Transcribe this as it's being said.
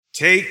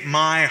Take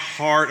my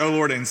heart, O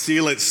Lord, and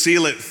seal it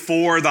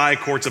for thy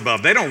courts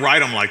above. They don't write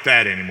them like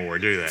that anymore,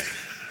 do they?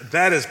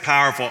 That is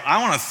powerful.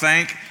 I want to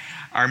thank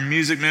our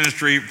music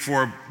ministry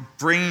for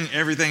bringing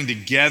everything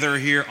together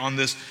here on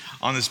this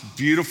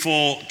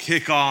beautiful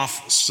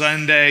kickoff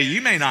Sunday.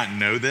 You may not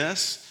know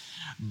this,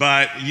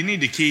 but you need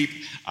to keep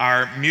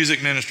our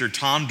music minister,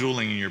 Tom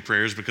Dooling, in your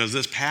prayers, because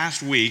this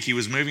past week he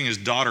was moving his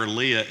daughter,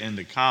 Leah,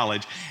 into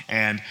college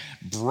and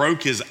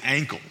broke his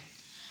ankle.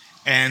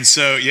 And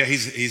so,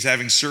 he's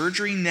having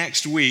surgery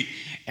next week.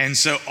 And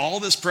so all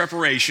this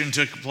preparation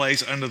took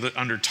place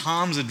under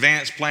Tom's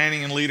advanced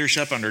planning and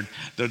leadership, under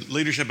the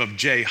leadership of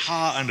Jay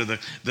Ha, under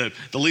the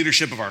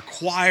leadership of our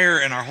choir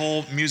and our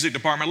whole music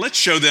department. Let's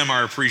show them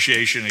our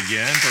appreciation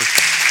again.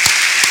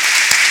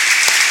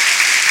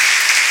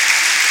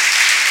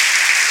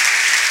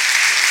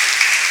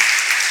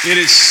 It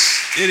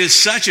is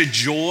such a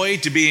joy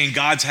to be in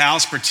God's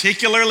house,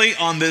 particularly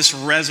on this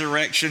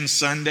Resurrection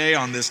Sunday,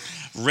 on this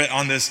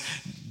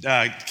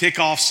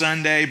kickoff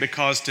Sunday,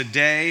 because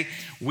today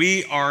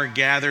we are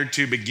gathered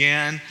to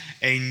begin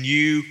a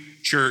new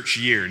church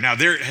year. Now,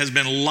 there has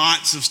been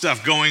lots of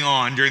stuff going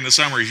on during the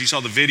summer. As you saw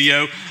the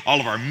video, all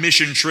of our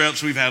mission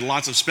trips, we've had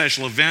lots of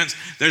special events.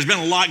 There's been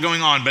a lot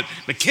going on, but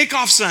the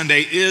kickoff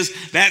Sunday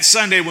is that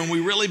Sunday when we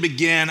really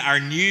begin our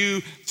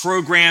new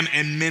program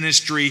and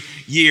ministry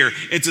year.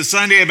 It's a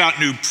Sunday about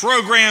new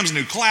programs,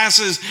 new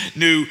classes,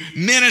 new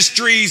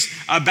ministries,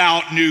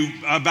 about new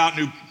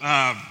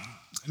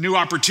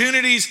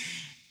opportunities,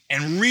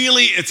 and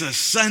really it's a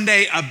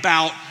Sunday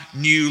about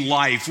new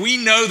life. We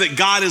know that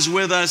God is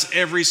with us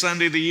every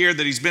Sunday of the year,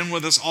 that he's been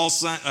with us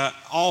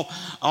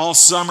all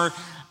summer,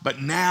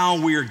 but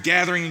now we are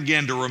gathering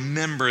again to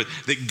remember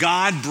that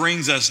God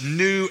brings us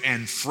new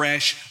and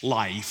fresh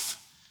life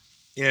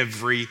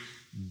every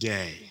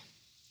day.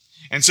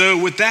 And so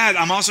with that,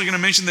 I'm also going to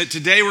mention that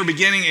today we're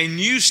beginning a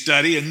new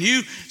study, a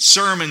new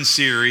sermon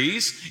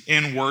series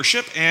in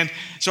worship, and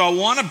so I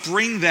want to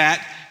bring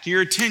that to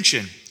your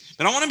attention.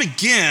 But I want to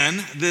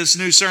begin this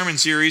new sermon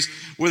series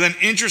with an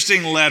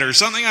interesting letter,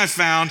 something I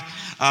found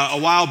a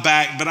while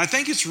back, but I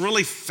think it's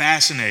really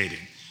fascinating.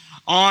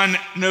 On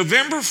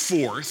November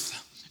 4th,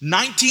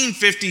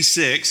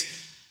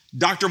 1956,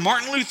 Dr.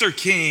 Martin Luther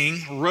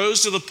King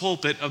rose to the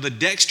pulpit of the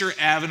Dexter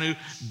Avenue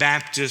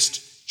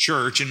Baptist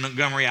Church in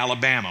Montgomery,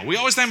 Alabama. We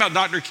always think about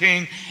Dr.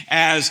 King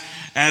as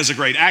a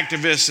great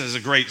activist, as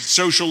a great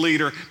social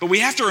leader, but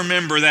we have to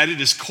remember that at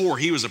his core,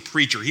 he was a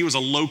preacher. He was a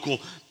local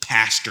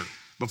pastor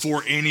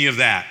before any of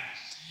that.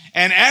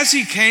 And as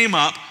he came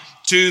up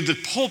to the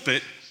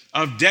pulpit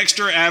of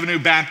Dexter Avenue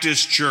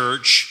Baptist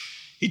Church,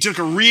 he took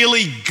a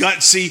really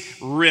gutsy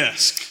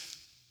risk.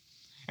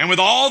 And with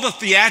all the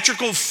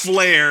theatrical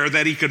flair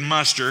that he could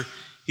muster,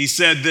 he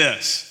said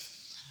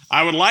this: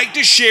 I would like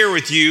to share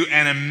with you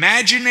an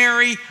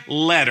imaginary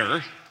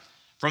letter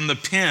from the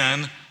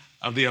pen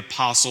of the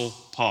Apostle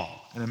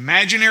Paul. An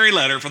imaginary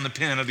letter from the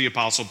pen of the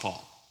Apostle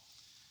Paul.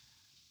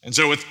 And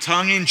so with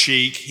tongue in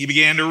cheek, he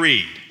began to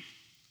read.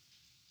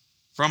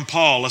 From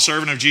Paul, a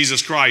servant of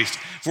Jesus Christ.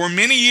 For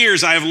many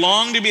years I have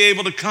longed to be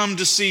able to come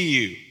to see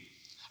you.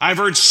 I've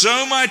heard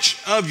so much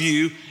of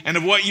you and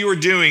of what you are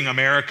doing,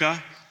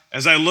 America,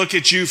 as I look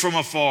at you from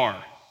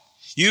afar.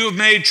 You have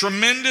made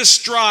tremendous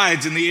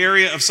strides in the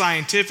area of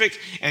scientific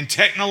and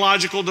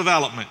technological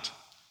development.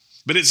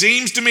 But it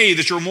seems to me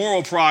that your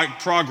moral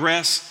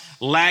progress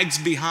lags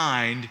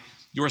behind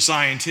your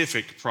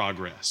scientific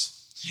progress.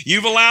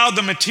 You've allowed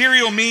the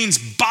material means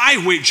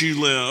by which you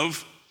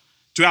live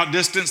to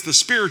outdistance the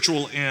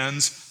spiritual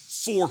ends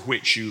for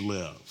which you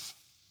live.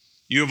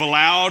 You have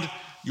allowed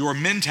your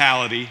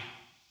mentality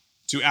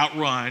to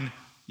outrun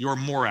your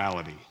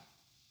morality.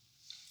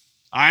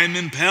 I am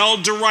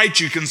impelled to write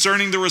you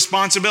concerning the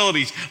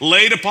responsibilities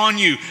laid upon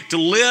you to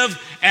live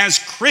as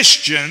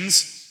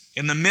Christians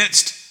in the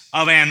midst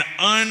of an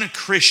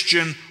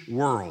unchristian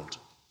world.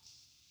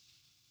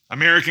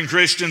 American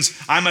Christians,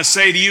 I must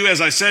say to you, as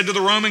I said to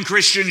the Roman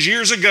Christians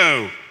years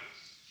ago,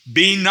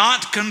 be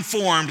not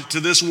conformed to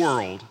this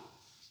world,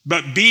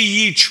 but be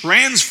ye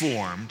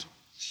transformed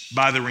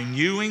by the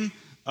renewing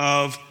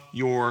of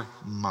your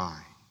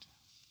mind.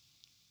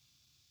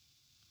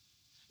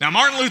 Now,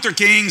 Martin Luther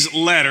King's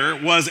letter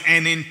was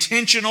an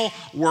intentional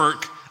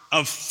work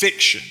of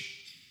fiction.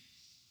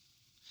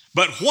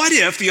 But what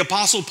if the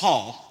Apostle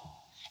Paul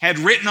had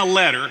written a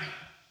letter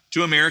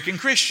to American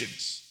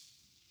Christians?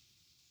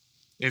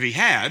 If he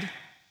had,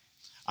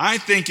 I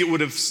think it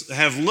would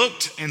have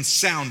looked and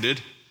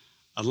sounded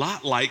a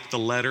lot like the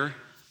letter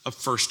of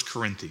 1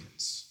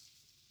 Corinthians.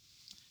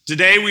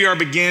 Today we are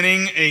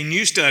beginning a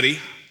new study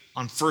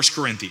on 1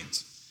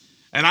 Corinthians.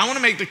 And I want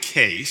to make the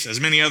case,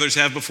 as many others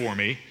have before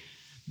me,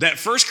 that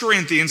 1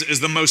 Corinthians is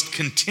the most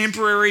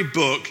contemporary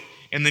book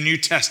in the New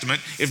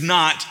Testament, if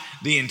not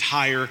the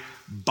entire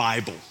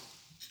Bible.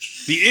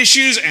 The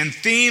issues and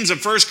themes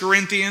of 1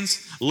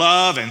 Corinthians,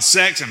 love and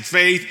sex and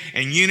faith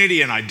and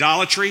unity and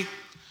idolatry,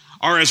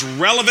 are as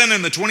relevant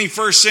in the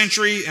 21st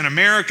century in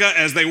America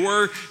as they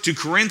were to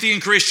Corinthian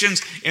Christians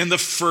in the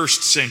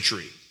first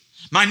century.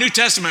 My New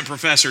Testament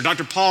professor,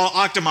 Dr. Paul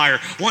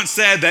Ochtemeier, once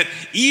said that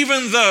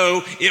even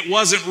though it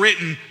wasn't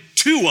written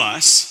to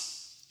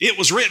us, it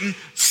was written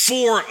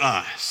for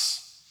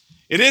us.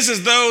 It is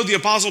as though the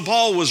Apostle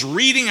Paul was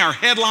reading our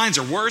headlines,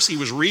 or worse, he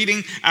was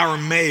reading our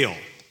mail.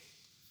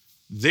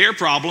 Their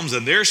problems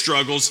and their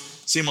struggles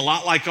seem a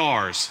lot like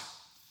ours.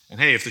 And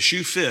hey, if the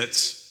shoe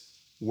fits,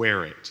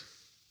 wear it.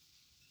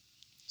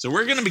 So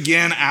we're going to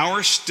begin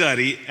our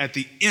study at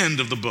the end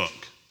of the book,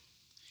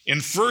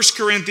 in 1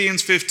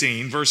 Corinthians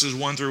 15, verses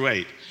 1 through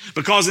 8.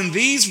 Because in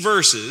these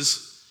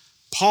verses,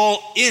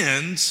 Paul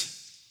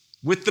ends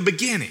with the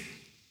beginning.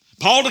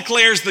 Paul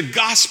declares the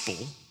gospel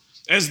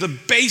as the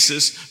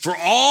basis for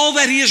all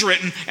that he has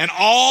written and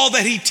all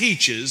that he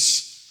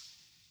teaches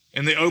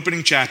in the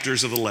opening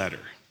chapters of the letter.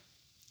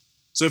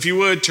 So if you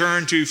would,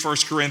 turn to 1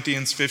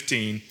 Corinthians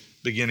 15,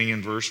 beginning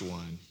in verse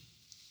 1.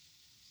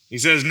 He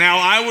says, "Now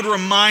I would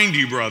remind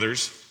you,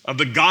 brothers, of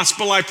the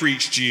gospel I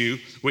preached to you,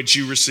 which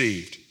you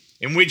received,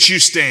 in which you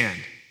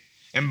stand,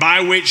 and by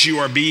which you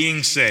are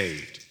being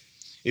saved,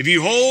 if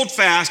you hold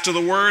fast to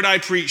the word I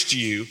preached to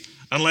you,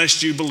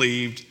 unless you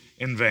believed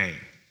in vain.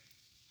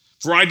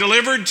 For I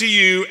delivered to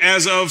you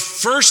as of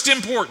first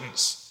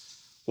importance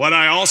what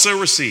I also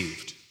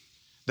received,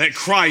 that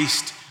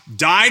Christ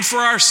died for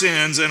our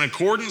sins in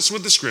accordance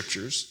with the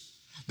Scriptures,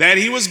 that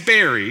he was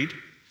buried,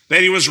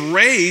 that he was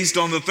raised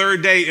on the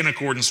third day in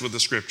accordance with the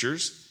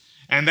Scriptures,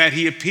 and that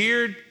he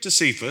appeared to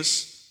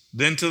Cephas,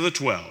 then to the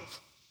 12.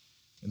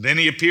 And then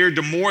he appeared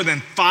to more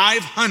than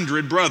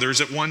 500 brothers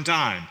at one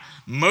time,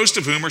 most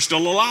of whom are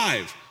still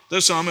alive, though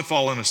some have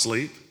fallen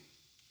asleep.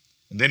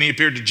 And then he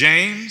appeared to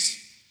James,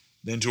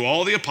 then to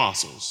all the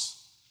apostles,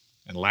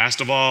 and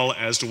last of all,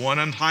 as to one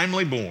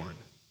untimely born,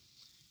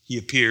 he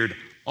appeared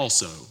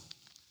also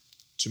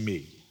to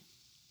me."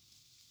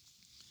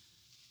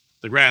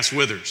 The grass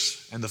withers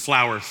and the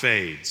flower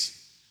fades,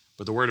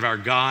 but the word of our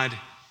God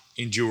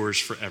endures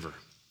forever.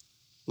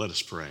 Let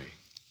us pray.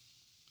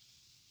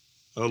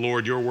 O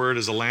Lord, your word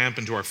is a lamp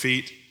unto our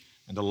feet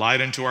and a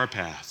light unto our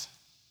path.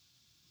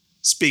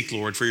 Speak,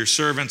 Lord, for your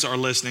servants are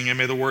listening, and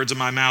may the words of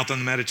my mouth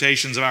and the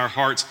meditations of our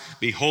hearts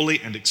be holy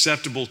and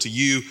acceptable to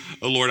you,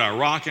 O Lord, our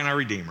rock and our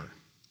redeemer.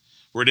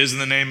 For it is in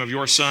the name of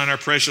your Son, our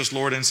precious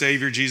Lord and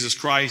Savior, Jesus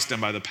Christ,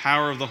 and by the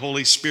power of the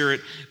Holy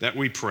Spirit that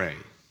we pray.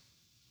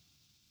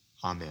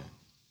 Amen.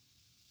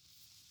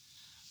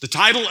 The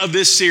title of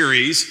this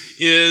series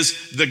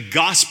is The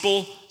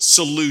Gospel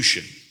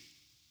Solution.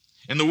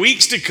 In the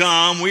weeks to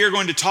come, we are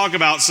going to talk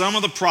about some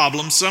of the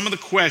problems, some of the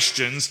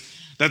questions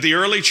that the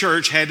early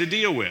church had to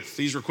deal with.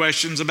 These were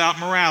questions about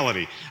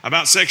morality,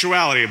 about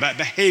sexuality, about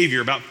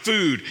behavior, about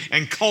food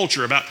and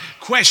culture, about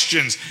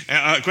questions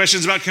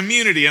about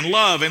community and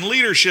love and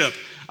leadership,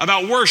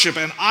 about worship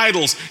and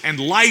idols and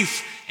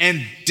life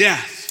and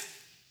death.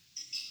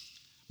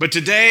 But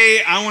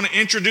today, I want to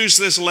introduce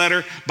this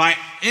letter by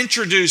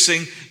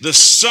introducing the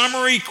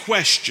summary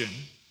question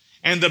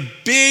and the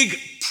big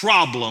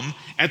problem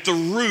at the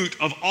root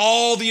of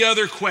all the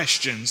other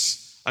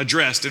questions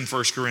addressed in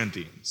 1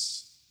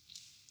 Corinthians.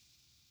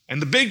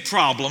 And the big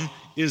problem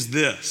is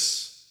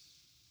this: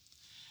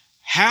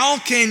 how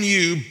can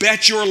you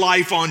bet your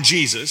life on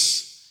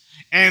Jesus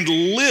and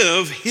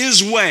live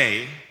his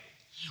way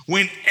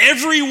when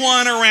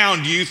everyone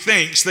around you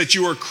thinks that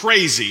you are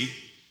crazy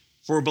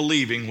for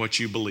believing what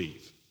you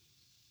believe?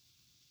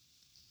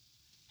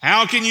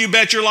 How can you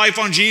bet your life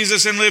on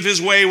Jesus and live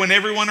his way when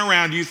everyone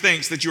around you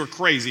thinks that you're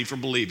crazy for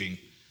believing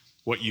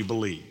what you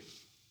believe?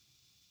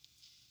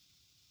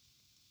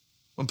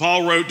 When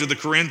Paul wrote to the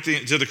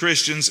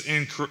Christians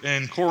in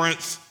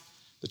Corinth,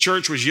 the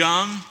church was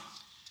young,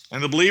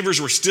 and the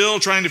believers were still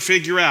trying to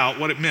figure out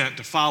what it meant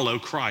to follow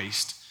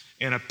Christ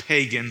in a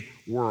pagan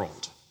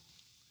world.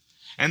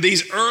 And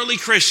these early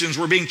Christians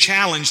were being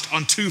challenged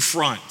on two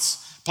fronts.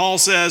 Paul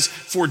says,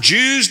 "For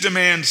Jews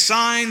demand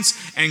signs,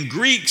 and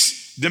Greeks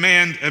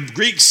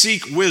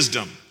seek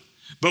wisdom.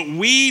 But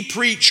we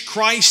preach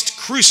Christ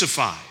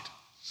crucified,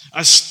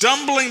 a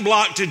stumbling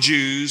block to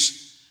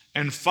Jews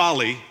and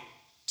folly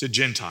to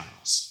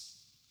Gentiles."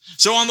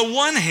 So on the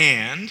one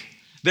hand,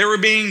 they were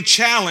being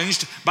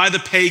challenged by the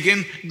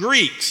pagan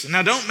Greeks.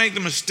 Now don't make the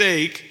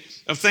mistake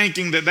of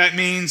thinking that that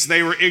means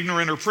they were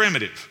ignorant or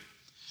primitive.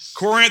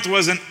 Corinth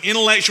was an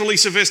intellectually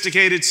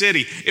sophisticated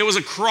city. It was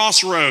a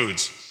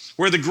crossroads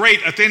where the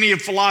great Athenian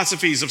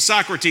philosophies of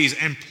Socrates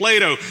and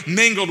Plato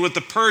mingled with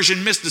the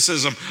Persian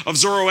mysticism of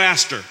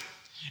Zoroaster,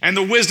 and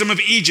the wisdom of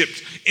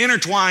Egypt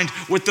intertwined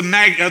with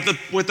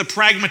the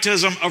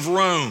pragmatism of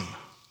Rome.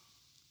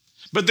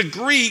 But the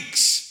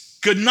Greeks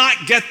could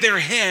not get their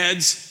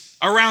heads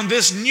around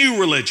this new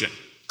religion,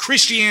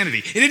 Christianity.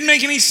 It didn't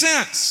make any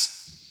sense.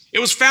 It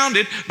was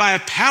founded by a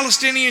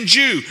Palestinian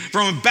Jew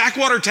from a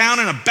backwater town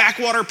in a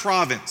backwater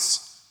province.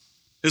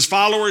 His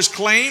followers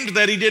claimed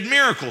that he did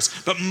miracles,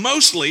 but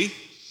mostly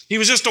he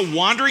was just a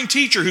wandering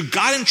teacher who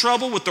got in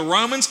trouble with the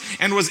Romans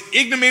and was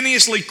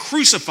ignominiously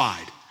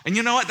crucified. And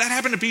you know what? That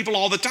happened to people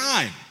all the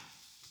time.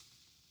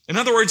 In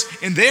other words,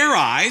 in their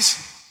eyes,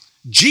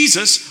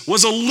 Jesus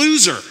was a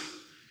loser.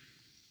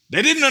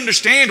 They didn't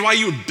understand why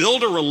you would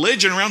build a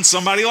religion around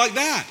somebody like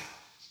that.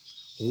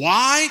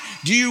 Why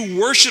do you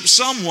worship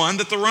someone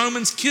that the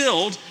Romans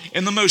killed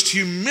in the most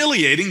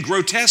humiliating,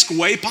 grotesque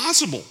way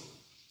possible?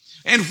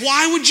 And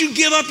why would you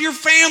give up your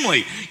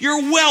family,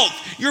 your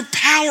wealth, your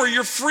power,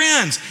 your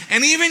friends,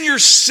 and even your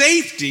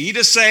safety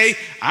to say,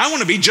 I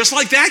want to be just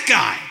like that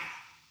guy?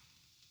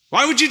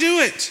 Why would you do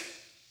it?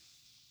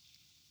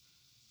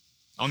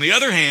 On the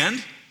other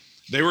hand,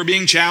 they were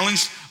being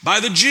challenged by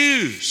the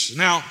Jews.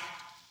 Now,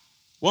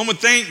 one would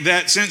think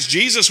that since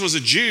Jesus was a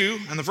Jew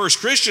and the first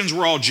Christians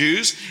were all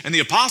Jews and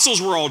the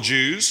apostles were all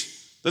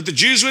Jews, that the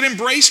Jews would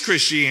embrace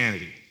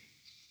Christianity.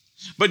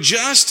 But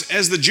just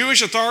as the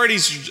Jewish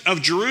authorities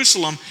of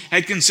Jerusalem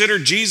had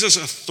considered Jesus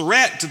a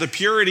threat to the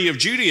purity of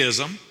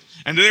Judaism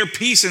and to their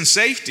peace and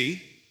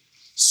safety,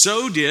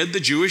 so did the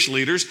Jewish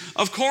leaders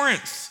of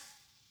Corinth.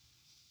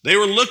 They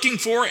were looking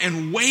for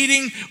and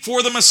waiting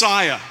for the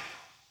Messiah,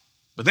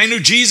 but they knew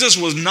Jesus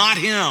was not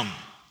him.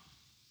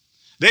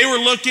 They were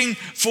looking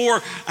for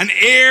an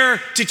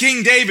heir to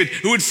King David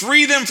who would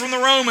free them from the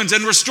Romans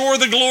and restore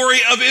the glory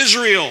of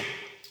Israel.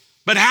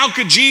 But how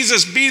could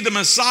Jesus be the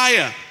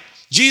Messiah?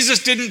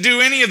 Jesus didn't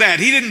do any of that.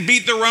 He didn't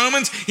beat the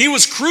Romans. He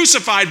was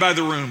crucified by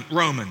the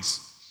Romans.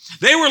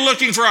 They were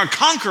looking for a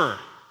conqueror,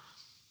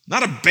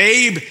 not a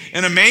babe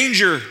in a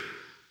manger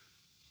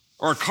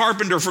or a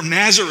carpenter from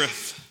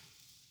Nazareth.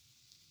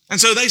 And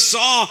so they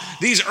saw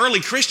these early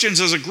Christians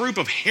as a group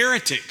of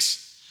heretics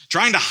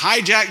trying to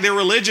hijack their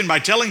religion by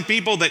telling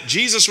people that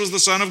Jesus was the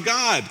Son of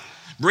God,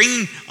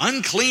 bringing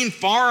unclean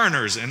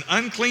foreigners and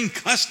unclean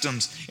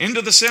customs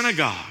into the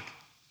synagogue.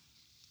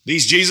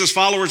 These Jesus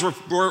followers were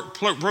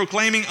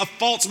proclaiming a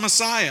false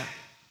Messiah.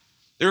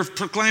 They were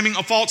proclaiming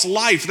a false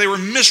life. They were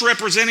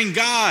misrepresenting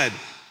God.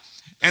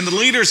 And the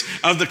leaders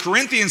of the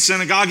Corinthian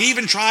synagogue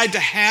even tried to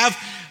have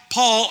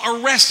Paul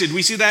arrested.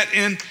 We see that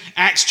in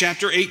Acts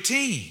chapter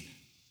 18.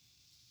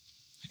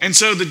 And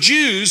so the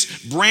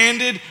Jews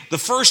branded the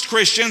first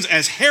Christians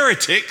as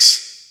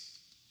heretics,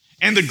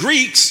 and the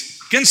Greeks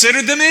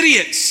considered them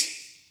idiots.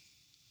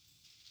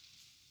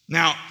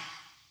 Now,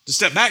 to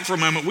step back for a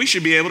moment, we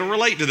should be able to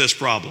relate to this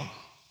problem.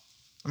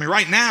 I mean,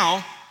 right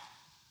now,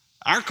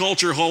 our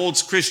culture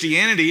holds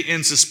Christianity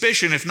in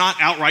suspicion, if not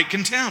outright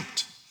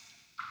contempt.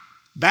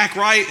 Back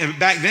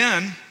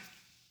then,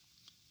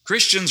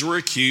 Christians were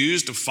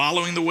accused of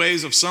following the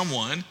ways of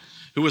someone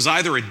who was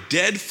either a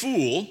dead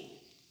fool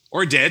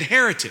or a dead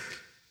heretic.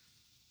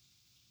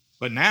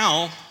 But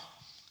now,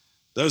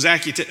 those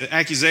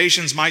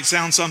accusations might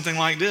sound something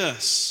like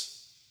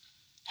this.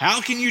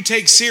 How can you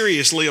take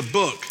seriously a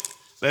book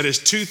that is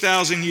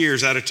 2,000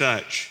 years out of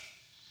touch?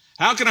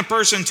 How can a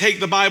person take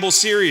the Bible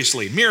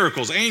seriously,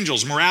 miracles,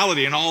 angels,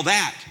 morality, and all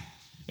that,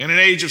 in an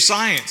age of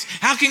science?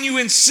 How can you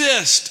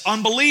insist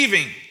on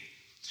believing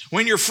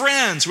when your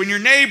friends, when your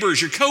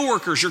neighbors, your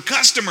coworkers, your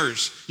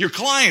customers, your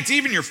clients,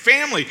 even your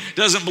family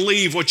doesn't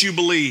believe what you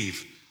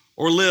believe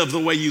or live the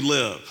way you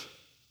live?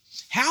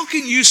 How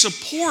can you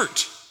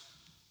support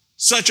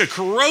such a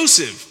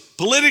corrosive,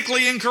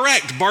 politically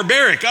incorrect,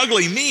 barbaric,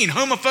 ugly, mean,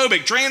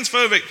 homophobic,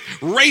 transphobic,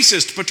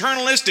 racist,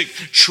 paternalistic,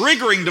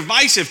 triggering,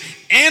 divisive,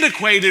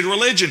 antiquated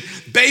religion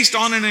based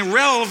on an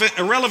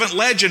irrelevant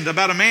legend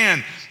about a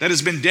man that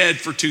has been dead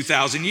for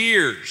 2,000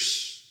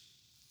 years?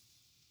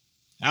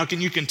 How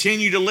can you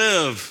continue to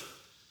live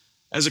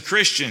as a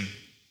Christian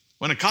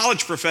when a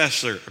college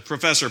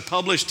professor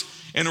published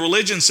in the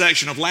religion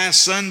section of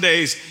last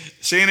Sunday's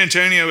San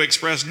Antonio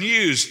Express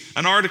News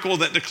an article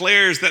that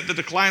declares that the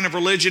decline of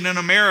religion in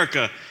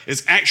America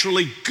is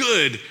actually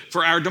good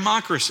for our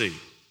democracy?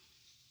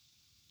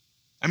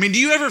 I mean, do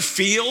you ever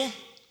feel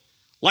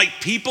like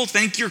people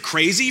think you're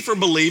crazy for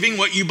believing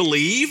what you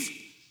believe?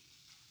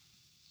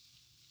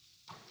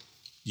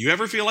 Do you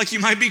ever feel like you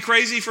might be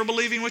crazy for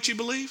believing what you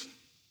believe?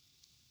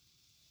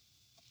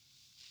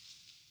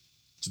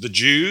 To the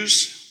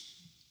Jews,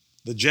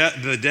 the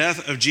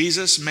death of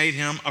Jesus made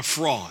him a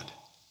fraud.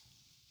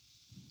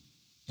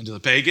 And to the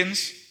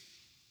pagans,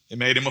 it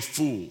made him a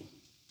fool.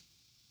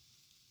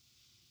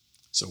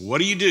 So what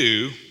do you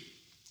do?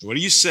 What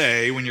do you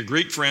say when your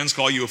Greek friends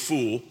call you a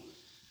fool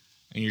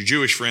and your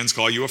Jewish friends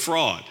call you a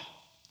fraud?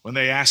 When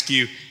they ask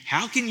you,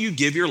 how can you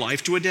give your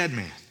life to a dead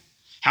man?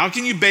 How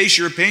can you base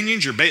your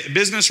opinions, your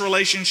business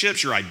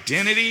relationships, your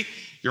identity,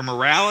 your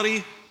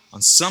morality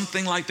on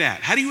something like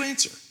that? How do you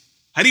answer?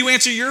 How do you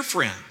answer your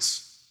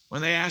friends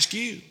when they ask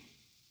you?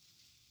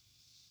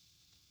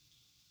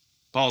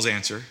 Paul's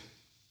answer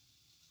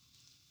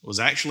was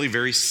actually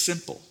very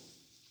simple.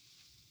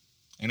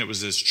 And it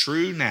was as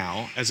true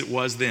now as it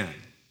was then.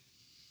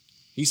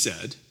 He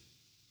said,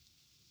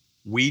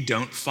 we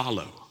don't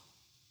follow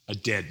a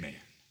dead man.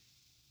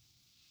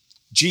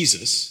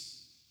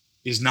 Jesus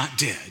is not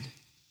dead.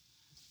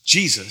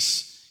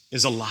 Jesus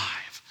is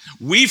alive.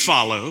 We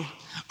follow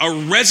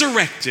a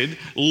resurrected,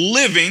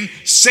 living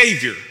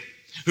Savior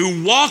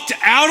who walked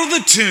out of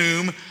the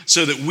tomb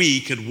so that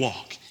we could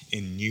walk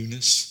in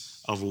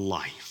newness of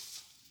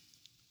life.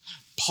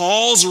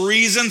 Paul's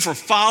reason for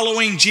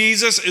following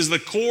Jesus is the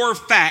core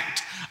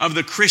fact of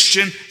the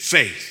Christian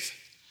faith,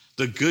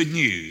 the good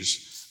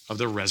news of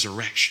the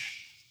resurrection.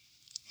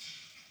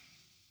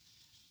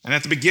 And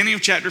at the beginning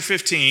of chapter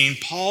 15,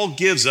 Paul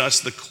gives us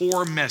the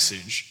core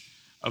message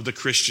of the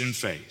Christian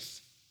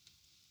faith.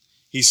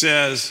 He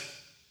says,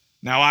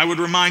 "Now I would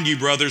remind you,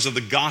 brothers, of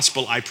the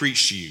gospel I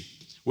preached to you,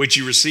 which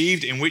you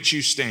received, in which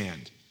you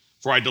stand.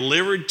 For I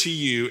delivered to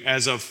you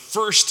as of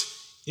first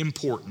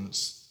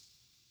importance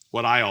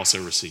what I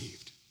also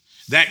received,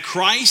 that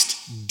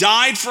Christ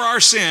died for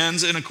our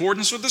sins in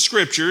accordance with the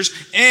Scriptures,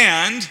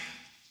 and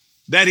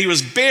that he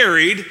was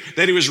buried,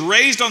 that he was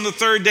raised on the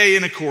third day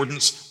in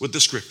accordance with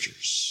the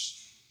Scriptures."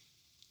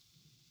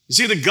 You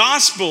see, the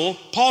gospel,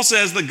 Paul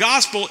says the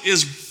gospel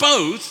is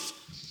both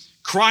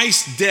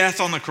Christ's death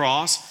on the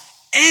cross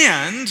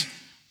and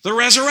the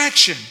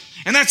resurrection.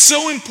 And that's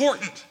so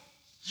important,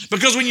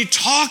 because when you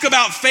talk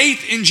about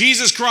faith in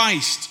Jesus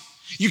Christ,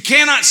 you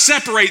cannot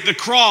separate the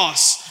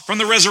cross from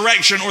the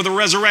resurrection or the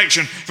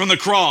resurrection from the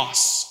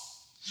cross.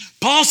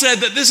 Paul said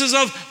that this is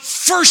of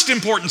first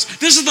importance.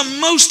 This is the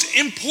most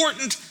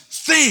important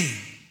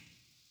thing.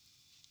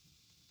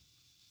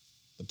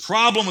 The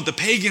problem with the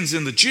pagans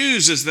and the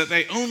Jews is that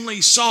they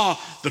only saw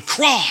the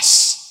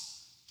cross,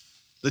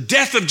 the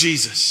death of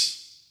Jesus.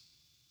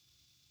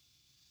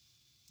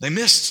 They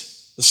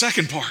missed the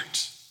second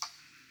part.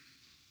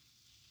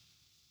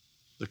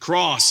 The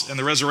cross and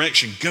the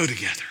resurrection go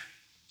together.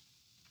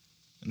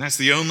 And that's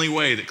the only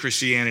way that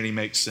Christianity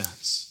makes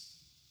sense.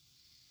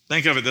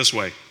 Think of it this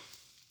way.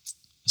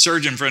 A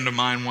surgeon friend of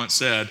mine once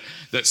said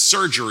that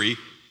surgery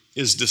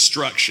is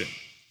destruction,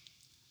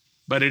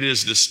 but it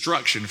is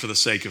destruction for the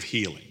sake of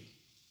healing.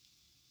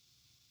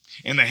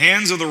 In the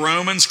hands of the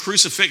Romans,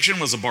 crucifixion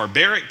was a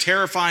barbaric,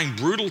 terrifying,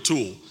 brutal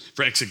tool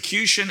for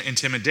execution,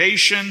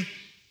 intimidation,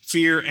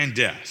 fear, and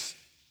death.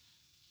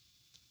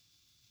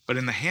 But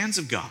in the hands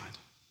of God,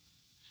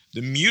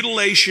 the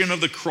mutilation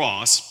of the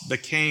cross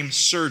became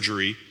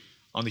surgery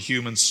on the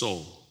human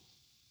soul.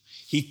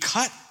 He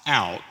cut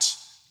out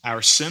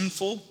our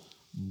sinful,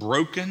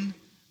 broken,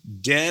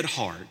 dead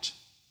heart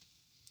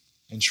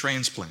and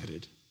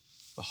transplanted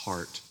the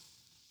heart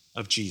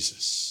of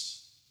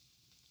Jesus.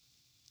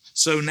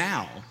 So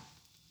now,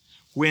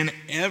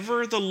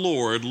 whenever the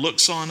Lord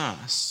looks on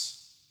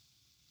us,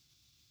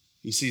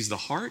 he sees the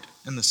heart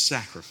and the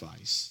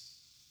sacrifice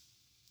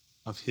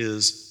of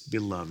his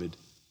beloved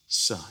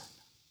Son.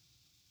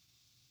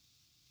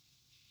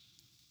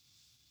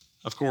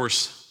 Of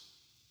course,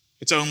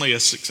 it's only a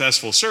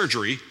successful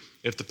surgery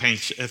if the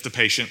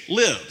patient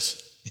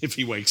lives, if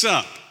he wakes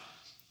up.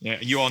 Yeah,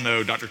 you all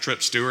know Dr.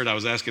 Tripp Stewart. I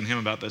was asking him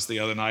about this the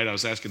other night. I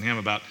was asking him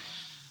about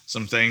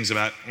some things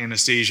about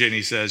anesthesia, and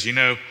he says,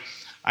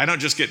 I don't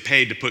just get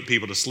paid to put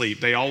people to sleep.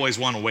 They always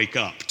want to wake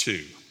up,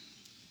 too.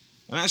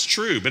 And that's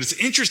true, but it's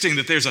interesting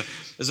that there's a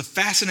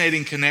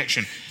fascinating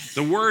connection.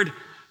 The word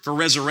for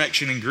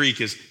resurrection in Greek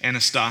is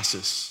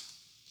anastasis,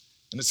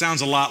 and it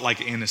sounds a lot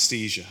like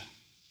anesthesia.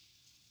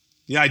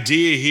 The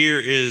idea here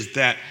is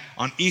that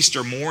on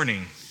Easter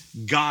morning,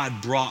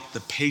 God brought the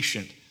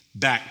patient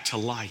back to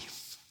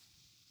life.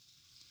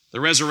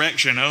 The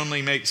resurrection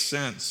only makes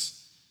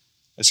sense,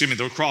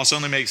 the cross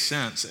only makes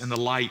sense in the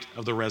light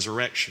of the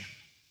resurrection,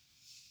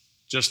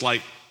 just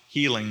like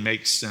healing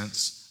makes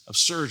sense of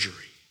surgery.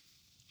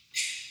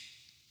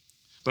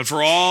 But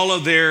for all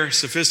of their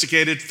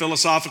sophisticated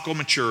philosophical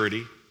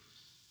maturity,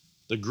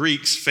 the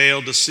Greeks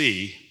failed to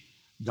see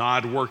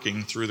God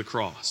working through the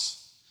cross.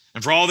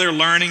 And for all their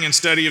learning and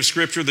study of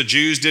Scripture, the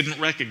Jews didn't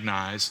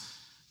recognize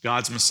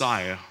God's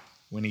Messiah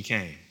when he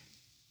came.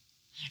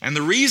 And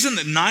the reason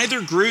that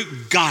neither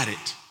group got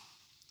it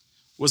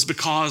was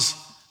because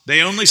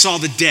they only saw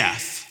the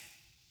death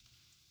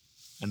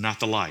and not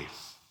the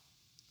life.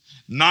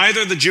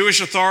 Neither the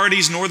Jewish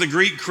authorities nor the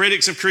Greek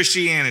critics of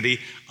Christianity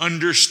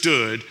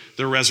understood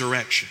the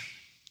resurrection.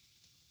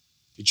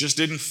 It just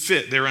didn't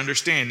fit their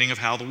understanding of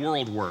how the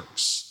world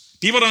works.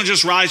 People don't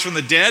just rise from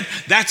the dead.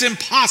 That's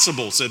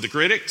impossible, said the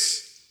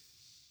critics.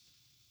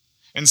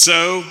 And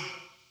so,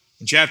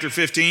 in chapter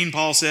 15,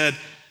 Paul said,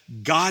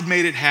 God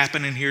made it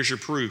happen, and here's your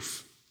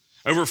proof.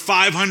 Over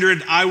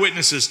 500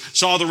 eyewitnesses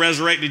saw the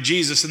resurrected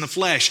Jesus in the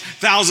flesh.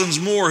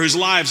 Thousands more whose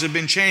lives have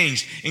been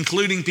changed,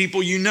 including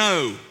people you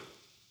know.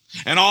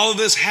 And all of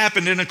this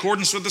happened in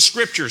accordance with the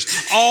Scriptures,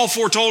 all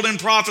foretold in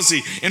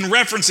prophecy, in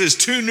references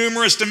too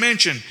numerous to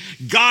mention.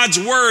 God's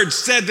word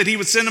said that he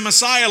would send a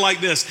Messiah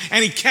like this,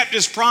 and he kept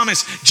his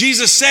promise.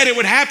 Jesus said it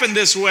would happen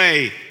this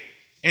way,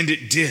 and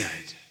it did.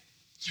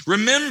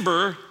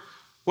 Remember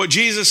what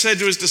Jesus said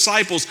to his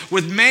disciples,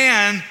 with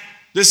man,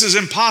 this is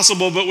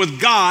impossible, but with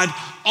God,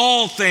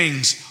 all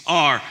things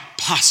are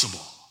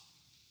possible.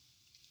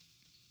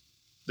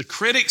 The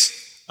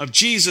critics of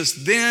Jesus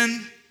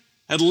then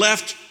had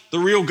left the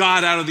real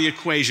God out of the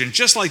equation,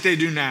 just like they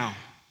do now.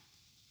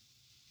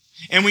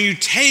 And when you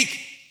take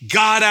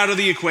God out of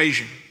the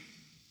equation,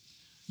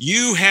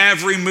 you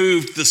have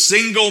removed the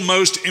single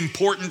most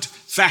important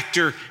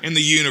factor in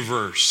the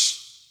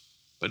universe,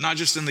 but not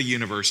just in the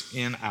universe,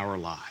 in our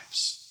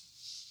lives.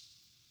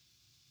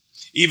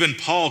 Even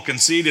Paul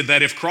conceded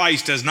that if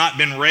Christ has not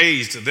been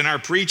raised, then our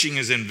preaching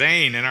is in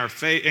vain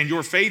and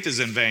your faith is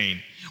in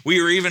vain. We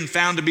are even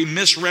found to be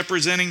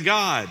misrepresenting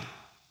God.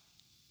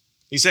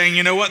 He's saying,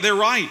 you know what? They're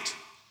right.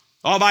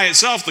 All by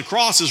itself, the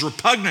cross is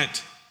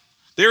repugnant.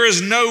 There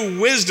is no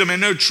wisdom and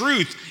no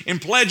truth in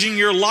pledging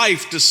your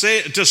life to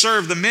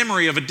serve the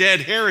memory of a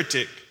dead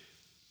heretic.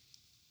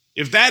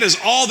 If that is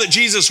all that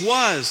Jesus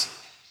was,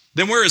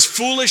 then we're as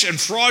foolish and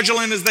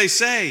fraudulent as they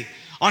say.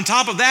 On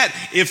top of that,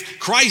 if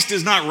Christ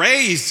is not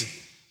raised,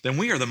 then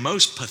we are the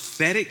most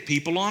pathetic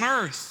people on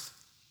earth.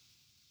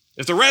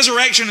 If the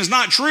resurrection is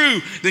not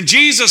true, then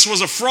Jesus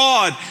was a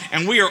fraud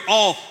and we are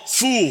all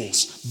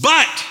fools.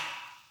 But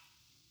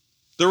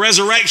the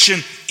resurrection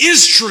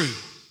is true.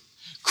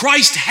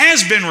 Christ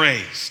has been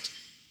raised.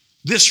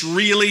 This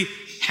really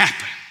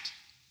happened.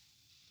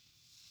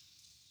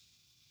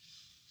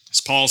 As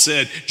Paul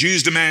said,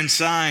 Jews demand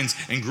signs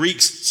and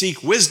Greeks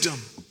seek wisdom.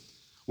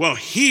 Well,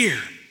 here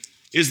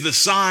is the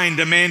sign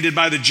demanded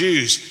by the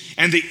Jews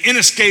and the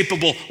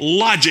inescapable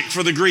logic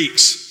for the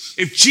Greeks.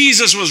 If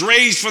Jesus was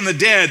raised from the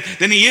dead,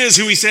 then he is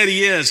who he said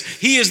he is.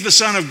 He is the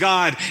Son of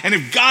God. And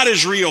if God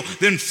is real,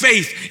 then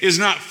faith is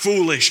not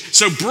foolish.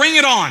 So bring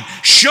it on.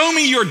 Show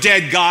me your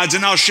dead gods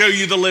and I'll show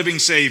you the living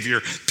Savior.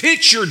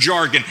 Pitch your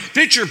jargon,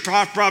 pitch your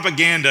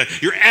propaganda,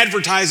 your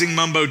advertising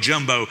mumbo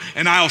jumbo,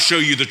 and I'll show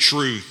you the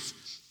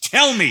truth.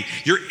 Tell me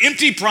your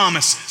empty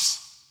promises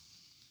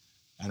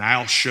and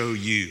I'll show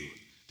you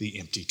the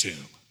empty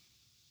tomb.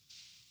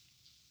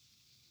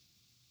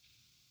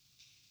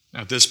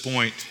 Now, at this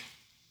point,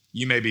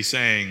 you may be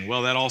saying,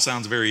 well, that all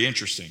sounds very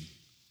interesting,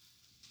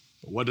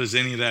 but what does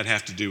any of that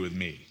have to do with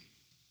me?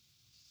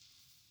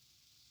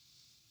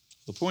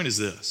 The point is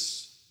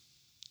this: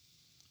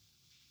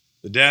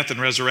 the death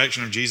and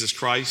resurrection of Jesus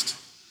Christ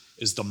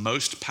is the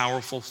most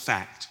powerful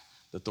fact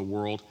that the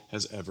world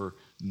has ever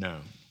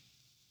known.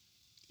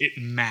 It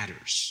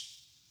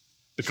matters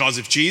because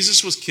if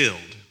Jesus was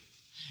killed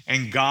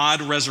and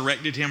God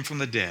resurrected him from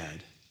the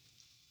dead,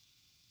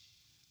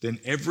 then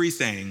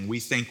everything we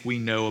think we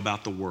know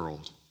about the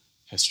world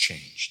has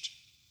changed.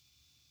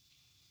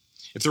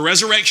 If the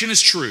resurrection is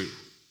true,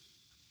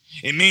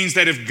 it means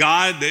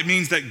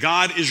that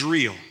God is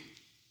real,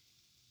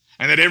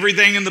 and that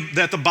everything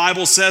that the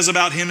Bible says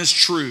about him is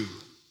true.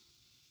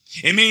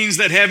 It means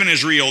that heaven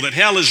is real, that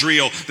hell is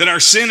real, that our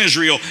sin is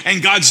real,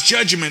 and God's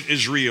judgment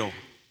is real.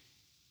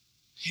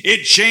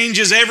 It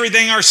changes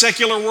everything our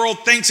secular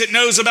world thinks it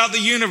knows about the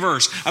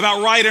universe,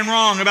 about right and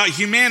wrong, about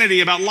humanity,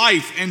 about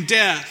life and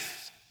death.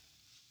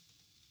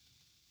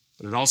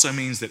 But it also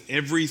means that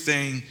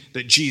everything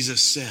that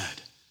Jesus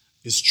said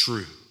is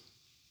true.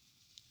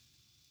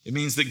 It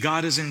means that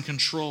God is in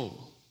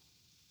control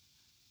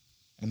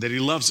and that he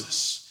loves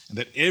us and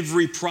that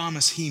every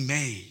promise he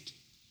made,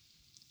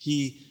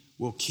 he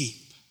will keep.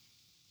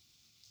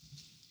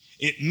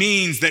 It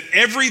means that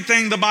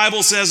everything the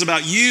Bible says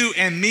about you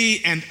and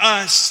me and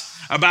us,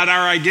 about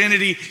our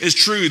identity, is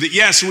true. That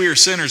yes, we are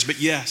sinners,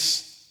 but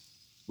yes,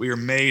 we are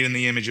made in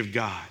the image of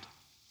God.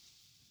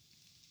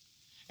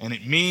 And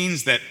it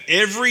means that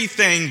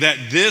everything that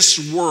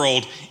this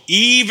world,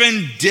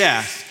 even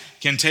death,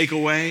 can take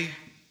away,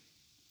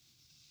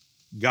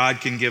 God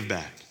can give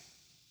back.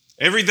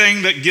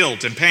 Everything that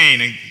guilt and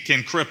pain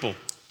can cripple,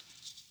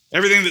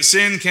 everything that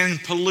sin can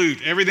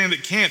pollute, everything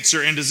that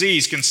cancer and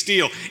disease can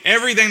steal,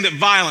 everything that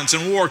violence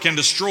and war can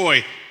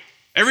destroy,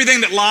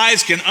 everything that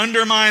lies can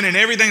undermine, and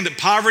everything that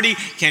poverty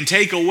can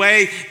take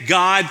away,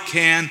 God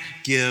can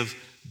give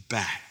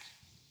back.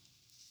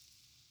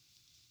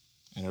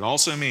 And it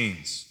also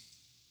means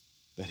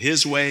that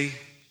his way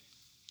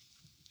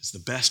is the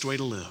best way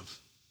to live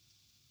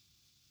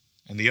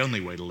and the only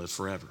way to live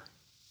forever.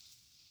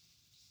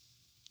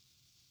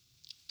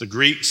 The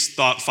Greeks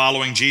thought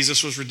following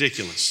Jesus was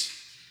ridiculous,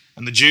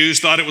 and the Jews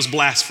thought it was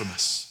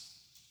blasphemous.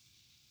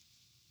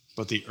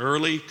 But the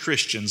early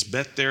Christians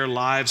bet their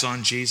lives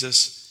on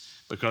Jesus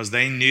because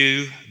they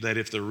knew that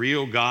if the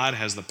real God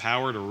has the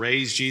power to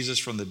raise Jesus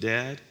from the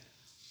dead,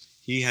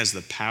 he has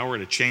the power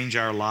to change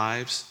our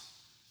lives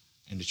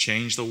and to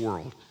change the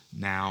world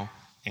now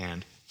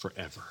and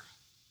forever.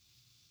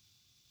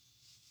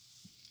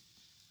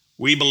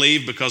 We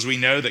believe because we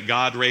know that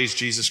God raised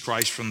Jesus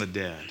Christ from the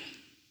dead.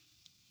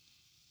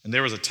 And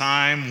there was a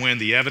time when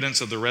the evidence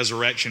of the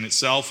resurrection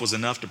itself was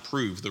enough to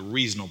prove the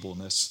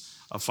reasonableness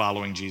of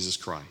following Jesus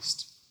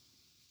Christ.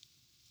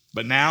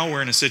 But now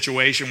we're in a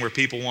situation where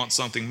people want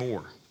something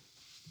more.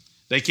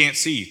 They can't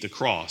see the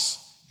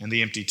cross and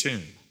the empty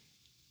tomb.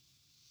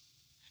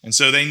 And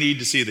so they need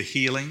to see the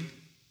healing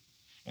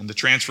and the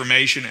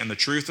transformation and the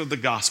truth of the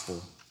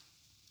gospel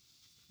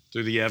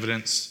through the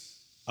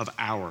evidence of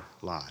our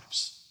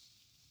lives.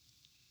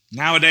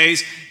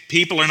 Nowadays,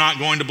 people are not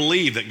going to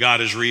believe that God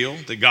is real,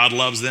 that God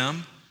loves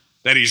them,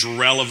 that he's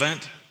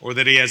relevant, or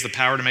that he has the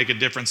power to make a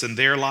difference in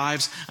their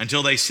lives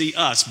until they see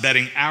us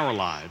betting our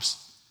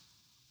lives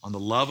on the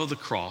love of the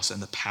cross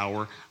and the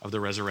power of the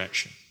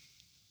resurrection.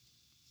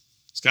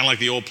 It's kind of like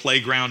the old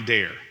playground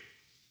dare.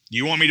 Do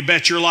you want me to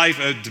bet your life?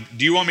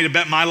 Do you want me to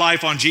bet my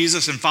life on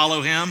Jesus and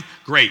follow him?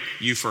 Great,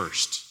 you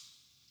first.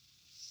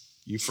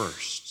 You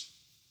first.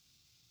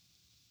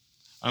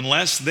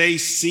 Unless they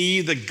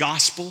see the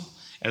gospel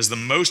as the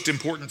most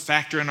important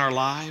factor in our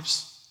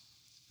lives,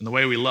 in the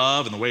way we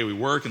love, and the way we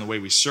work, and the way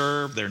we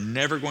serve, they're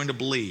never going to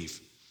believe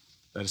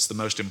that it's the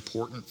most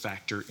important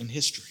factor in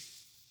history.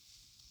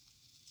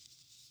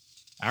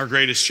 Our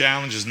greatest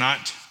challenge is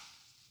not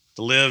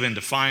to live in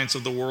defiance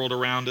of the world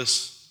around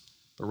us,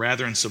 but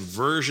rather in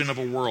subversion of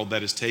a world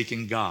that has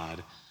taken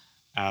God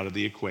out of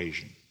the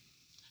equation.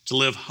 To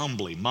live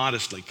humbly,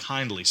 modestly,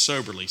 kindly,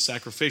 soberly,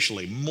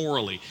 sacrificially,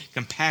 morally,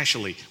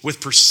 compassionately,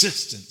 with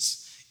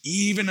persistence,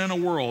 even in a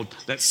world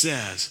that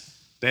says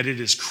that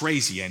it is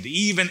crazy and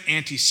even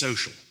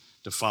antisocial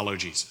to follow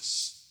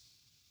Jesus.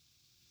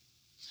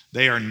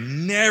 They are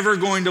never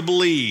going to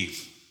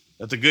believe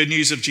that the good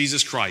news of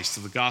Jesus Christ,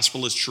 that the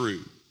gospel is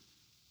true,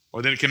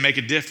 or that it can make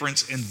a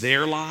difference in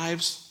their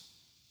lives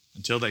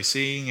until they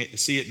see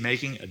it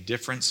making a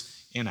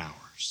difference in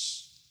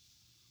ours.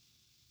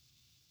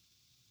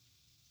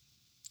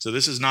 So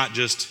this is not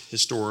just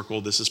historical,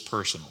 this is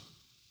personal.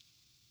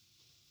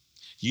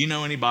 You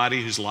know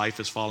anybody whose life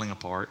is falling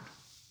apart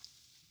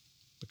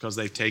because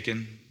they've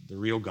taken the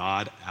real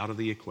God out of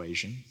the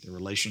equation, their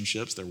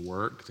relationships, their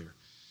work,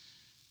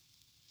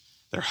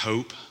 their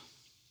hope?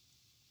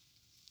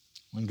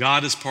 When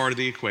God is part of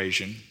the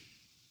equation,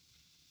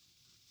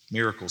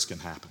 miracles can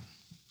happen.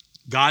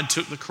 God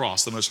took the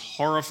cross, the most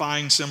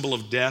horrifying symbol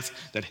of death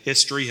that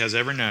history has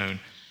ever known,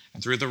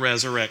 and through the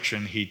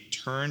resurrection, he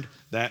turned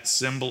that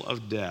symbol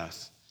of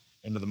death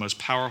into the most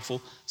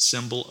powerful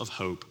symbol of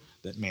hope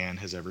that man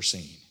has ever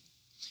seen.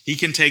 He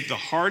can take the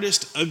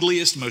hardest,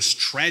 ugliest, most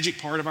tragic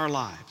part of our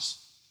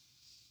lives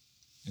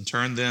and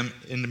turn them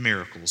into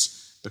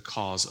miracles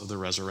because of the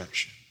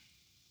resurrection.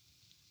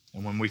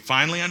 And when we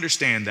finally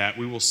understand that,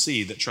 we will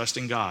see that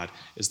trusting God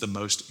is the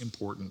most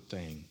important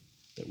thing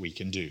that we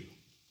can do.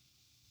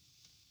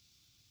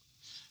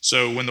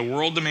 So when the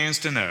world demands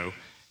to know,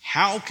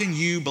 how can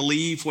you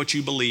believe what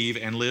you believe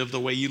and live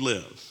the way you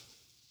live?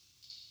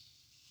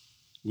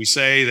 We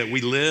say that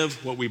we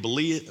live what we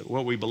believe,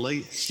 we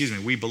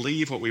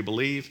believe what we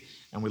believe,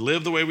 and we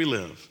live the way we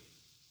live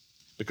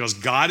because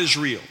God is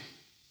real,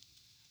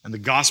 and the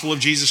gospel of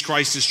Jesus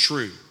Christ is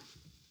true,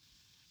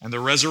 and the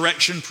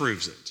resurrection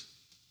proves it,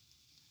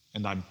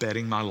 and I'm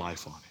betting my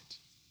life on it.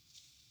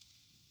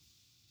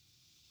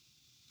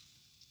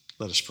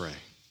 Let us pray.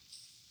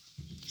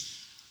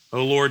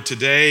 Oh Lord,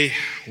 today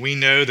we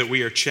know that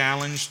we are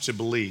challenged to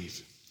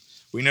believe.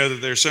 We know that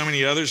there are so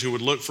many others who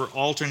would look for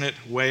alternate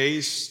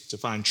ways to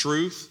find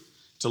truth,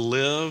 to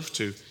live,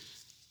 to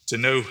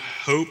know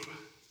hope.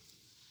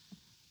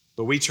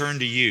 But we turn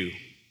to you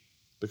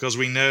because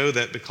we know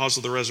that because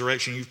of the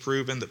resurrection, you've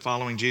proven that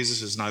following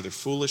Jesus is neither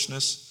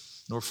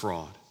foolishness nor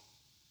fraud.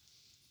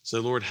 So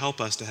Lord, help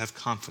us to have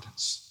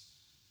confidence.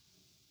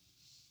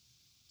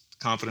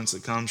 Confidence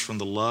that comes from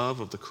the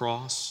love of the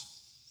cross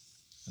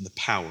and the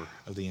power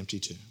of the empty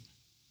tomb.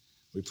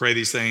 We pray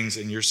these things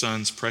in your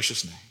Son's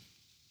precious name.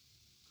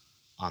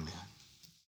 Amen.